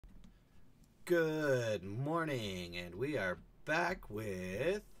Good morning, and we are back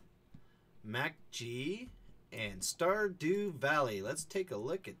with Mac G and Stardew Valley. Let's take a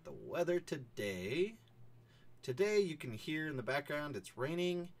look at the weather today. Today, you can hear in the background it's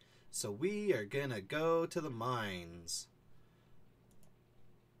raining, so we are gonna go to the mines.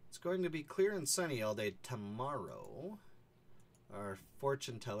 It's going to be clear and sunny all day tomorrow. Our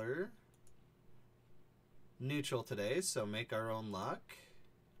fortune teller, neutral today, so make our own luck.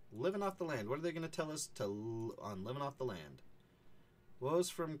 Living off the land. What are they going to tell us on living off the land? Woes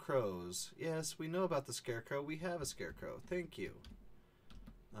from crows. Yes, we know about the scarecrow. We have a scarecrow. Thank you.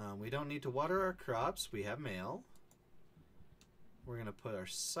 We don't need to water our crops. We have mail. We're going to put our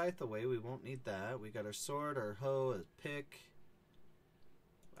scythe away. We won't need that. We got our sword, our hoe, a pick.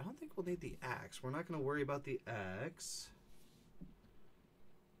 I don't think we'll need the axe. We're not going to worry about the axe.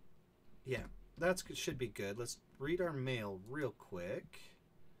 Yeah, that should be good. Let's read our mail real quick.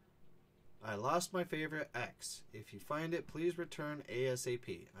 I lost my favorite X. If you find it, please return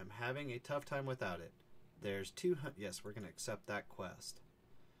ASAP. I'm having a tough time without it. There's 200... Yes, we're going to accept that quest.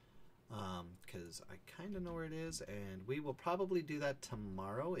 Because I kind of know where it is, and we will probably do that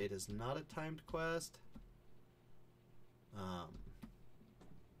tomorrow. It is not a timed quest. I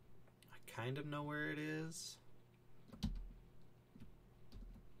kind of know where it is.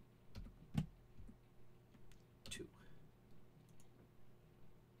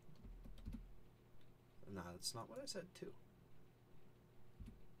 No, that's not what I said, too.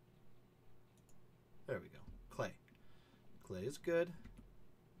 There we go. Clay. Clay is good.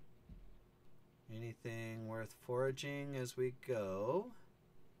 Anything worth foraging as we go?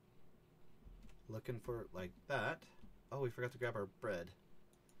 Looking for, like that. Oh, we forgot to grab our bread.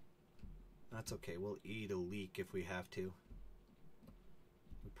 That's okay. We'll eat a leek if we have to.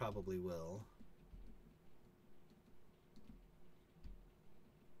 We probably will.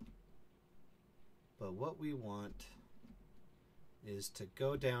 But what we want is to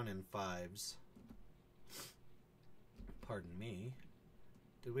go down in 5s. Pardon me.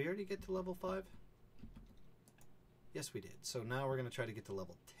 Did we already get to level 5? Yes, we did. So now we're going to try to get to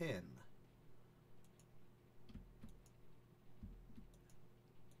level 10.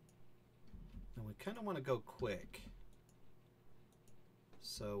 And we kind of want to go quick.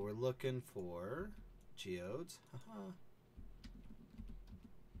 So we're looking for geodes. Haha.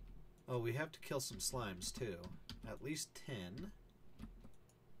 Oh, we have to kill some slimes, too. At least 10.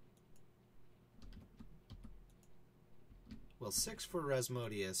 Well, 6 for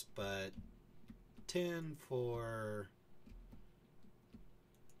Rasmodius, but 10 for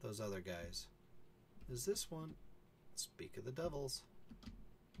those other guys. Is this one? Speak of the devils.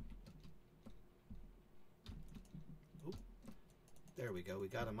 Oop. There we go. We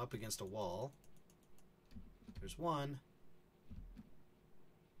got him up against a wall. There's one.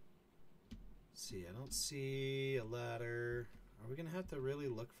 See, I don't see a ladder. Are we gonna have to really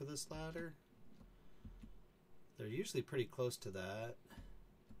look for this ladder? They're usually pretty close to that.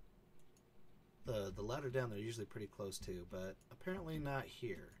 The ladder down there usually pretty close to, but apparently not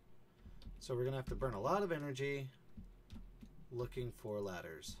here. So we're gonna have to burn a lot of energy looking for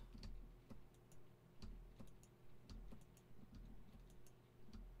ladders.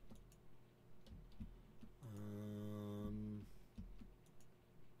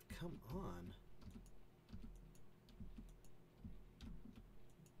 Come on.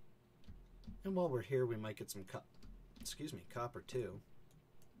 And while we're here, we might get some copper too.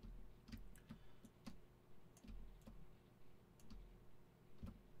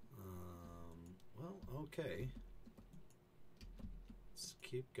 Well, okay. Let's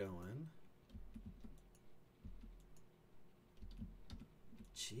keep going.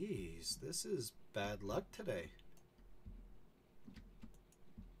 Jeez, this is bad luck today.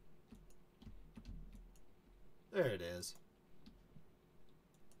 There it is.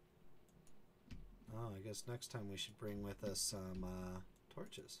 Oh, I guess next time we should bring with us some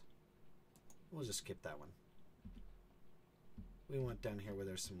torches. We'll just skip that one. We went down here where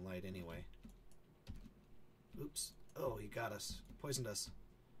there's some light anyway. Oops. Oh, he got us. Poisoned us.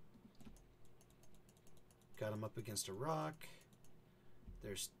 Got him up against a rock.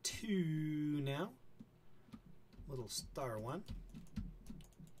 There's 2 now. Little star one.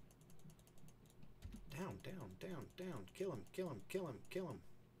 Down, down, down, down. Kill him, kill him, kill him, kill him.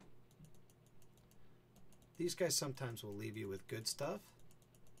 These guys sometimes will leave you with good stuff.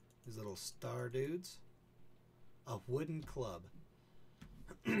 These little star dudes. A wooden club.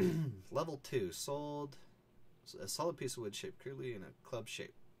 Level 2. Sold. A solid piece of wood shaped clearly in a club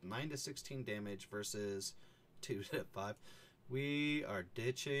shape. 9 to 16 damage versus 2 to 5. We are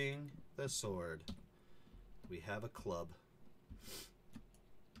ditching the sword. We have a club.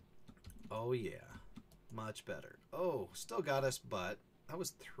 Oh, yeah. Much better. Oh, still got us, but that was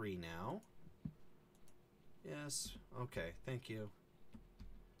 3 now. Yes. Okay, thank you.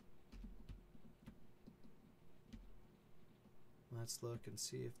 Let's look and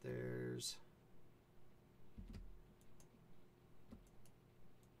see if there's...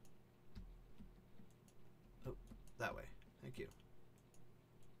 Oh, that way. Thank you.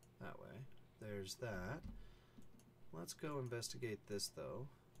 That way. There's that. Let's go investigate this, though.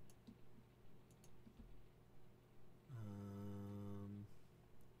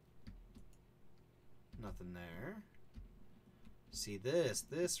 Nothing there. See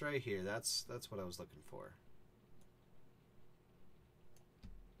this right here. That's what I was looking for.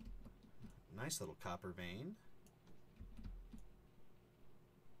 Nice little copper vein.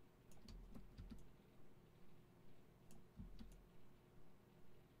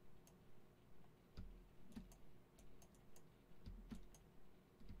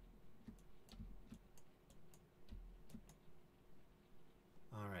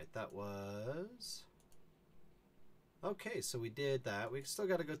 All right, that was... Okay, so we did that. We still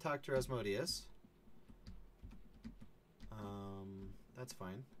got to go talk to Asmodeus. That's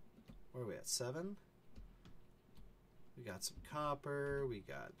fine. Where are we at? 7? We got some copper. We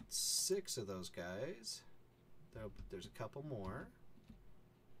got 6 of those guys. There's a couple more.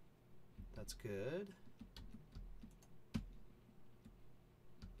 That's good.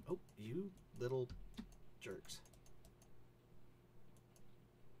 Oh, you little jerks.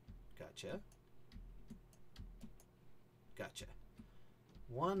 Gotcha. Gotcha.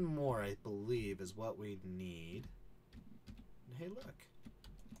 One more, I believe, is what we need. And hey, look.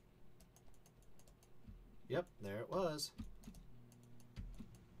 Yep, there it was.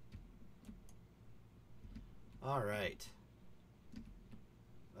 All right.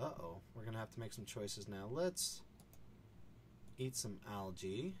 Uh-oh. We're going to have to make some choices now. Let's eat some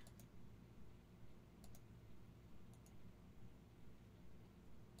algae.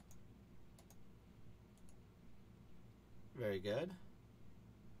 Very good.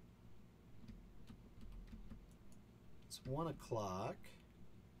 It's 1 o'clock.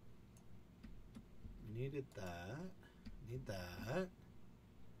 We needed that. Need that.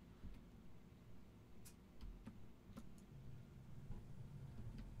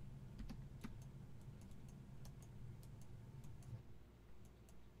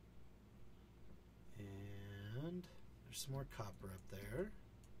 And there's some more copper up there.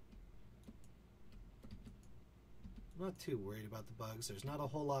 I'm not too worried about the bugs. There's not a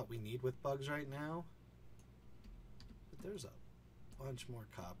whole lot we need with bugs right now. But there's a bunch more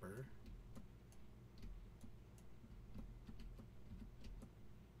copper.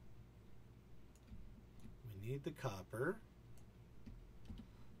 We need the copper.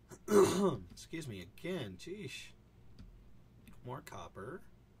 Excuse me again. Jeesh. More copper.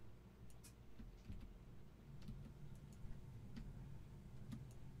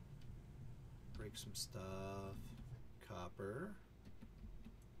 Break some stuff. Copper.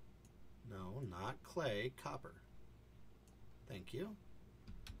 No, not clay. Copper. Thank you.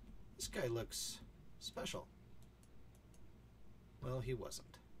 This guy looks special. Well, he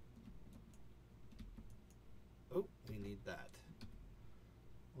wasn't. Oh, we need that.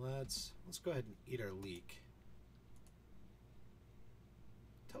 Let's go ahead and eat our leek.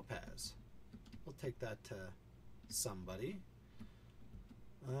 Topaz. We'll take that to somebody.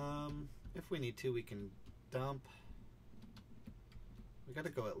 If we need to, we can dump. We gotta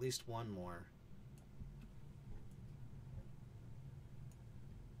go at least one more.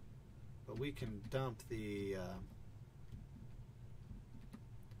 But we can dump the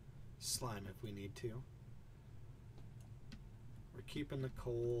slime if we need to. We're keeping the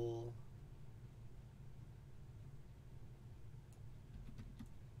coal.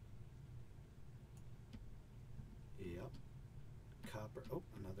 Yep. Copper. Oh,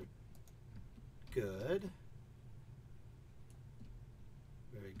 another. Good.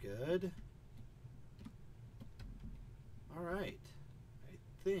 Very good. All right. I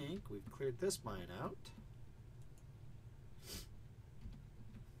think we've cleared this mine out.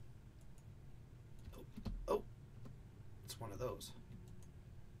 Oh, oh. It's one of those.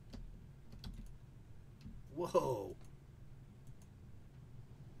 Whoa.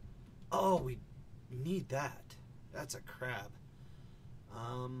 Oh, we need that. That's a crab.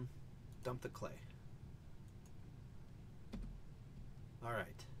 Dump the clay. All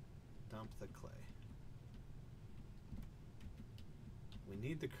right. Dump the clay. We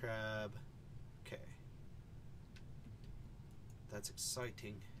need the crab. Okay. That's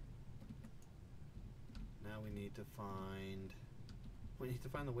exciting. Now we need to find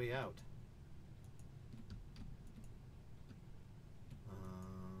the way out.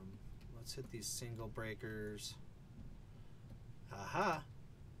 Let's hit these single breakers. Aha!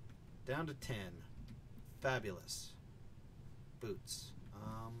 Down to 10. Fabulous. Boots.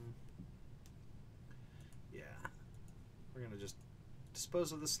 Yeah. We're gonna just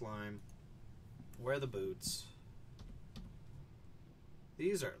dispose of the slime. Wear the boots.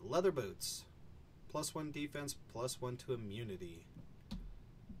 These are leather boots. +1 defense, +1 to immunity.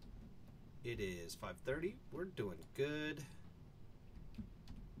 It is 5:30. We're doing good.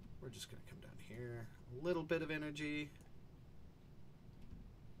 We're just gonna come down here. A little bit of energy.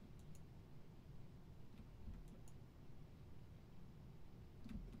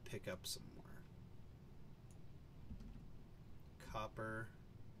 Pick up some more copper.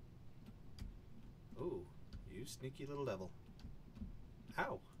 Ooh, you sneaky little devil.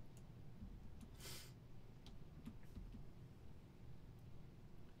 Ow.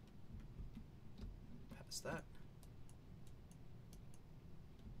 Pass that.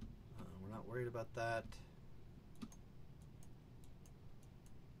 We're not worried about that.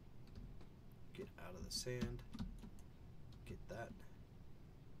 Get out of the sand. Get that.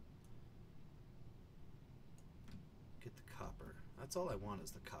 Get the copper. That's all I want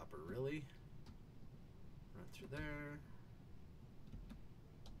is the copper, really. Run through there.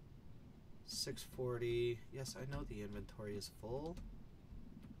 640. Yes, I know the inventory is full.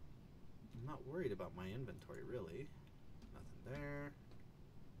 I'm not worried about my inventory, really. Nothing there.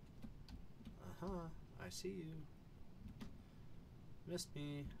 Uh-huh. I see you. Missed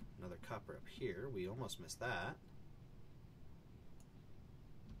me. Another copper up here. We almost missed that.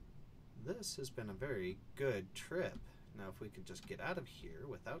 This has been a very good trip. Now if we could just get out of here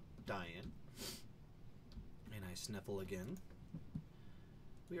without dying, and I sniffle again,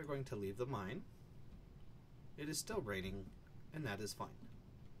 we are going to leave the mine. It is still raining, and that is fine.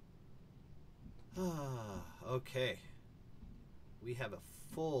 Okay. We have a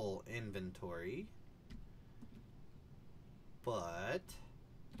full inventory, but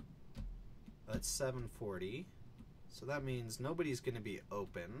it's 7:40, so that means nobody's going to be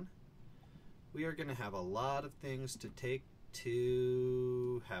open. We are going to have a lot of things to take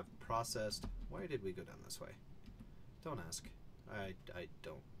to have processed. Why did we go down this way? Don't ask. I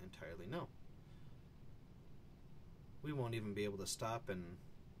don't entirely know. We won't even be able to stop and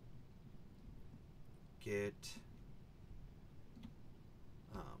get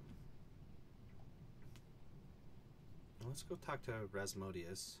let's go talk to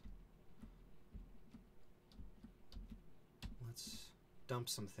Rasmodius. Let's dump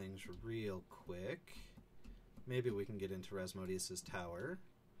some things real quick. Maybe we can get into Rasmodius's tower.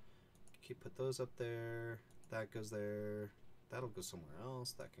 Put those up there. That goes there. That'll go somewhere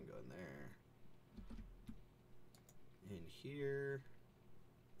else. That can go in there. In here.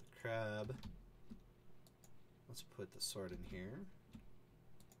 The crab. Let's put the sword in here.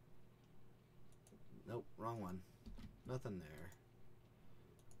 Nope, wrong one. Nothing there.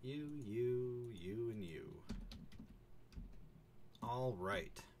 You, and you. All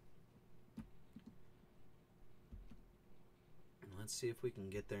right. Let's see if we can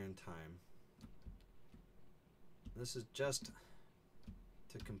get there in time. This is just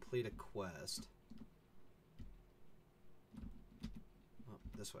to complete a quest. Oh,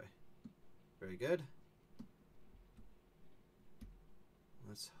 this way. Very good.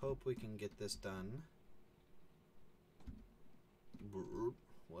 Let's hope we can get this done.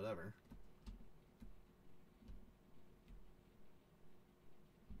 Whatever.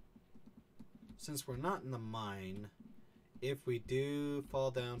 Since we're not in the mine, if we do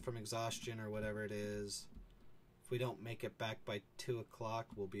fall down from exhaustion or whatever it is, if we don't make it back by 2 o'clock,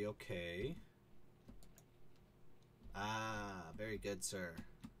 we'll be okay. Ah, very good, sir.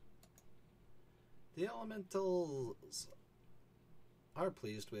 The elementals are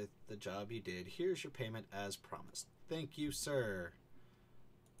pleased with the job you did. Here's your payment as promised. Thank you, sir.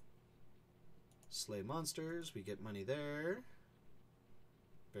 Slay monsters. We get money there.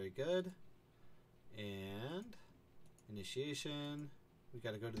 Very good. And initiation. We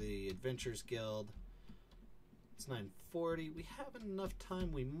got to go to the Adventurers Guild. It's 9:40. We have enough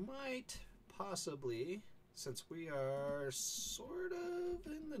time. We might possibly, since we are sort of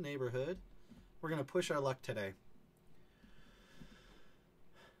in the neighborhood, we're going to push our luck today.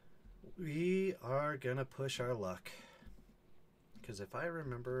 We are going to push our luck. Because if I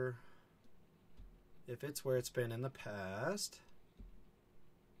remember, if it's where it's been in the past,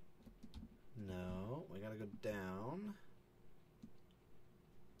 no, we got to go down.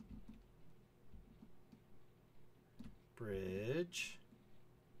 Bridge.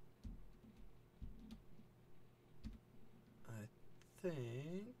 I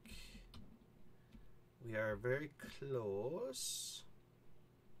think we are very close.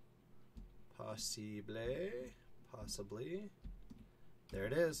 Possibly. There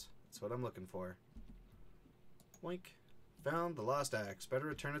it is. That's what I'm looking for. Boink. Found the lost axe. Better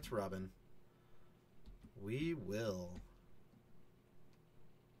return it to Robin. We will.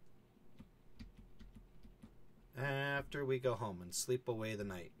 After we go home and sleep away the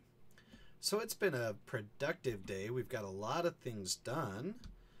night. So it's been a productive day. We've got a lot of things done.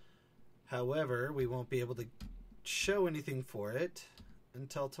 However, we won't be able to show anything for it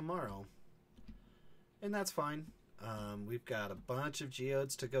until tomorrow. And that's fine. We've got a bunch of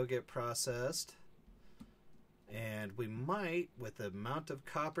geodes to go get processed. And we might, with the amount of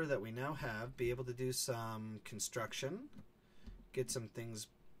copper that we now have, be able to do some construction. Get some things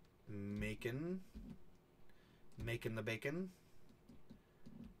making the bacon.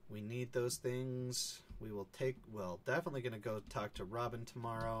 We need those things. Well, definitely going to go talk to Robin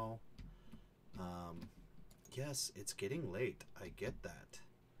tomorrow. Yes, it's getting late. I get that.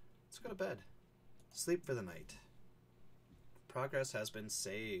 Let's go to bed. Sleep for the night. Progress has been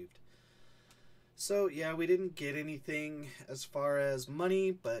saved. So, yeah, we didn't get anything as far as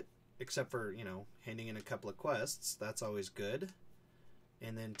money, but except for, handing in a couple of quests. That's always good.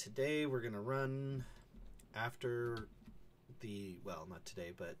 And then today we're going to run after not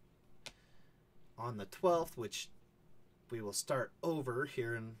today, but on the 12th, which we will start over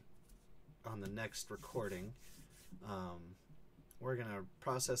here on the next recording. We're going to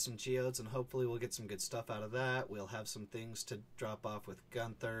process some geodes, and hopefully we'll get some good stuff out of that. We'll have some things to drop off with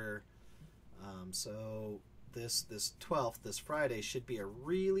Gunther. So this 12th, this Friday, should be a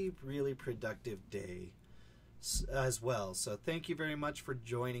really, really productive day as well. So thank you very much for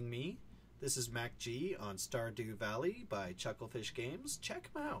joining me. This is Mac G on Stardew Valley by Chucklefish Games.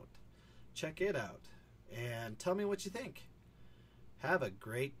 Check them out. Check it out. And tell me what you think. Have a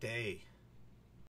great day.